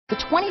The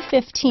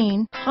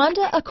 2015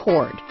 Honda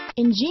Accord.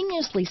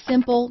 Ingeniously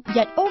simple,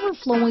 yet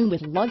overflowing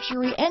with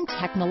luxury and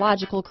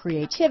technological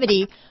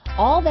creativity,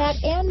 all that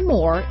and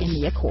more in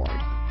the Accord.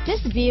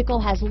 This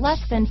vehicle has less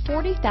than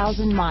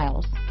 40,000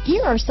 miles.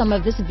 Here are some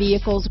of this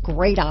vehicle's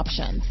great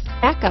options: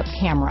 backup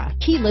camera,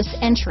 keyless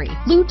entry,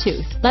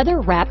 Bluetooth,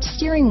 leather-wrapped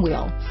steering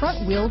wheel,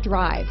 front-wheel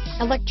drive,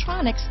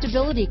 electronic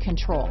stability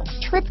control,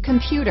 trip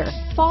computer,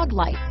 fog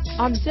lights,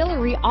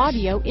 auxiliary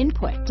audio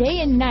input,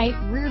 day and night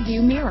rear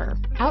view mirror,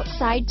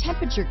 outside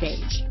temperature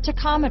gauge,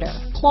 tachometer,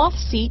 cloth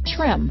seat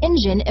trim,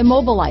 engine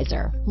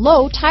immobilizer,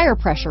 low tire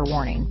pressure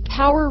warning,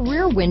 power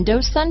rear window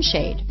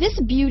sunshade. This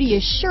beauty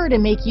is sure to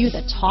make you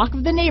the talk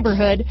of the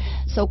neighborhood,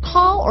 so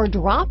call or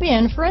drop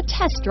in for a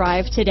test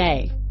drive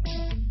today.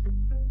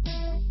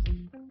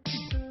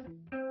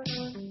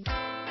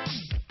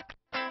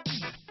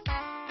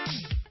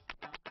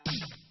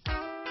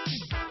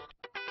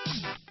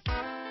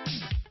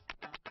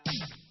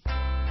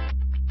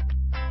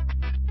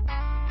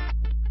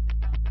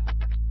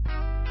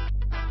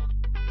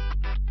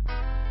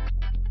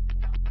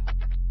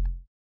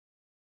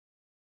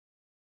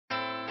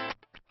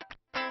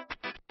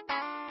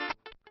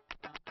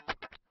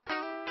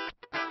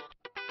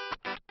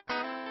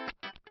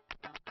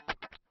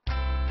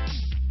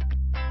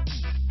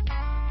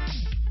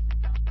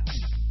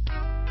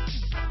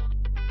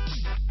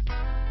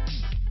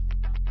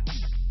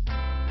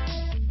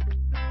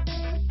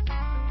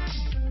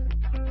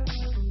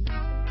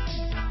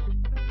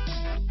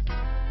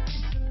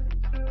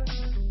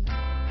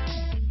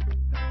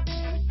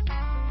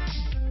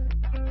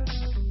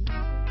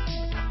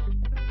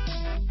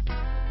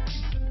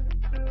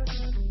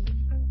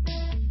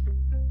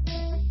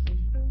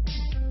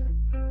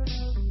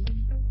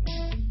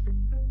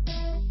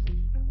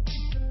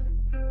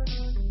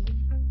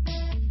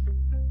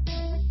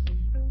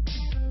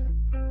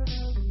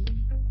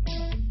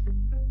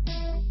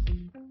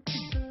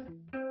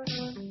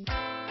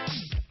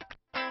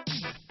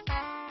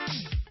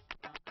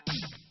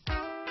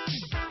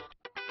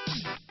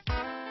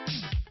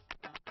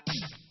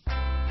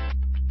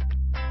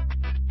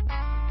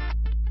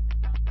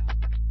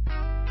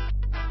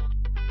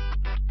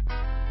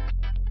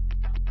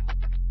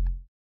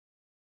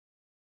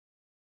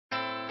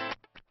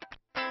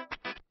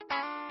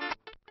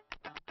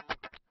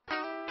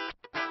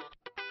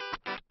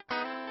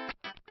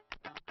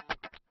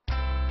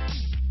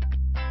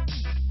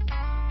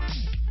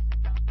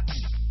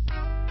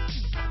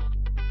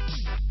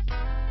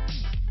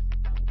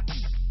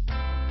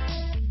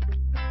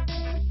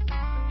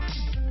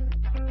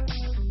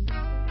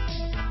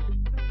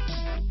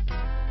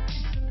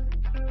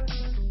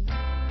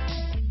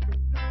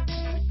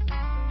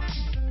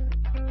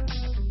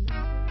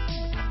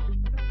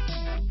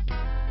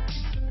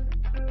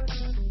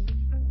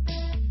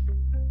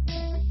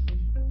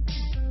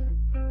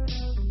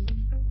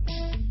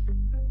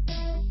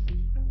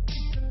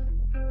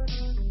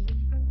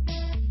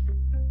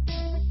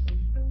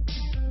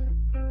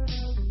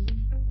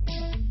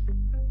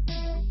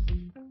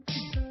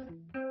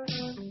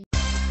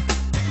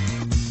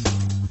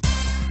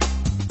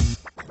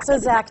 So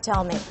Zach,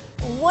 tell me,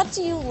 what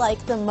do you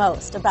like the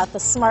most about the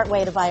smart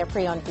way to buy a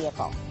pre-owned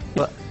vehicle?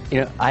 Well,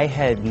 I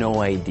had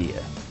no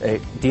idea a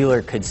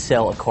dealer could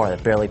sell a car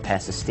that barely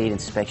passed the state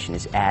inspection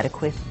as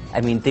adequate.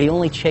 I mean, they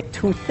only check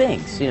two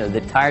things.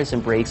 The tires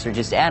and brakes are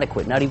just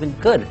adequate, not even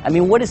good. I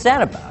mean, what is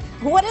that about?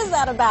 What is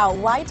that about?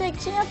 Why take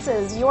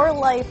chances? Your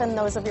life and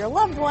those of your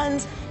loved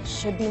ones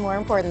should be more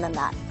important than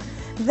that.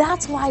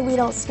 That's why we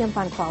don't skimp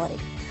on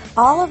quality.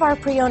 All of our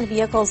pre-owned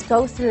vehicles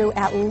go through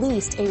at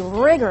least a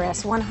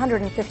rigorous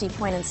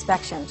 150-point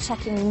inspection,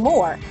 checking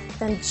more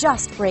than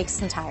just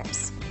brakes and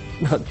tires.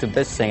 The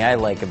best thing I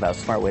like about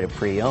Smart Way to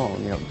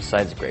Pre-Own,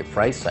 besides the great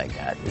price I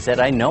got, is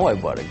that I know I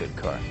bought a good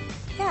car.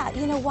 Yeah,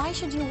 why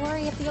should you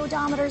worry if the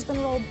odometer's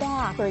been rolled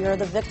back, or you're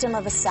the victim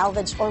of a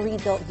salvaged or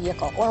rebuilt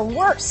vehicle, or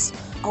worse,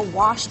 a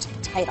washed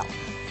title?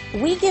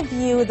 We give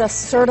you the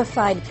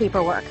certified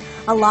paperwork,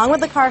 along with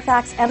the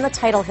Carfax and the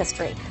title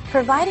history,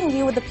 providing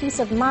you with the peace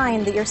of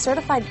mind that your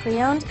certified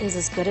pre-owned is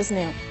as good as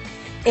new.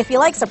 If you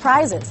like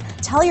surprises,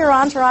 tell your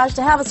entourage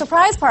to have a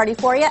surprise party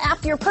for you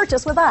after your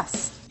purchase with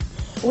us.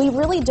 We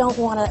really don't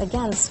want to,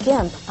 again,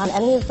 skimp on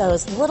any of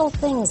those little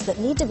things that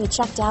need to be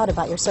checked out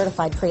about your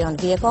certified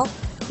pre-owned vehicle.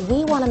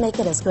 We want to make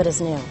it as good as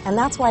new, and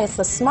that's why it's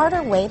the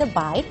smarter way to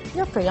buy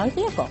your pre-owned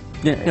vehicle.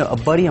 A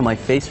buddy on my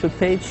Facebook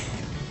page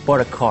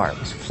bought a car,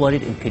 was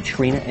flooded in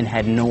Katrina, and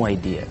had no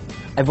idea.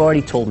 I've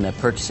already told him that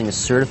purchasing a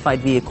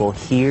certified vehicle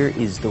here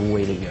is the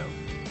way to go.